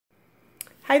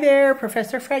Hi there,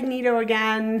 Professor Fragnito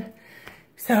again.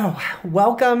 So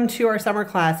welcome to our summer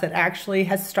class. It actually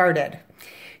has started.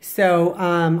 So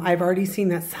I've already seen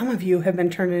that some of you have been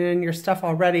turning in your stuff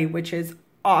already, which is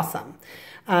awesome.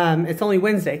 It's only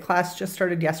Wednesday. Class just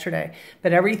started yesterday,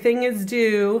 but everything is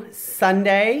due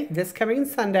Sunday, this coming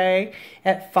Sunday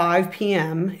at 5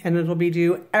 p.m. and it'll be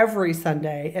due every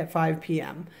Sunday at 5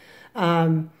 p.m.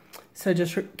 So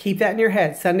just keep that in your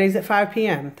head. Sundays at 5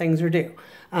 p.m. things are due.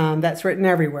 That's written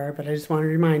everywhere, but I just want to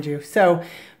remind you. So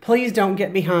please don't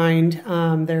get behind.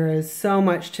 There is so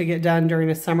much to get done during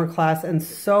a summer class and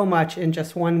so much in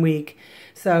just 1 week.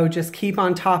 So just keep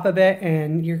on top of it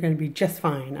and you're going to be just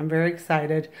fine. I'm very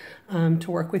excited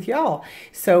to work with y'all.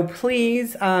 So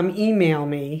please email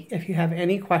me if you have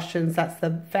any questions. That's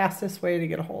the fastest way to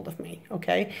get a hold of me,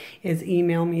 okay? Is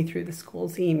email me through the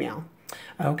school's email.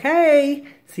 Okay,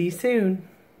 see you soon.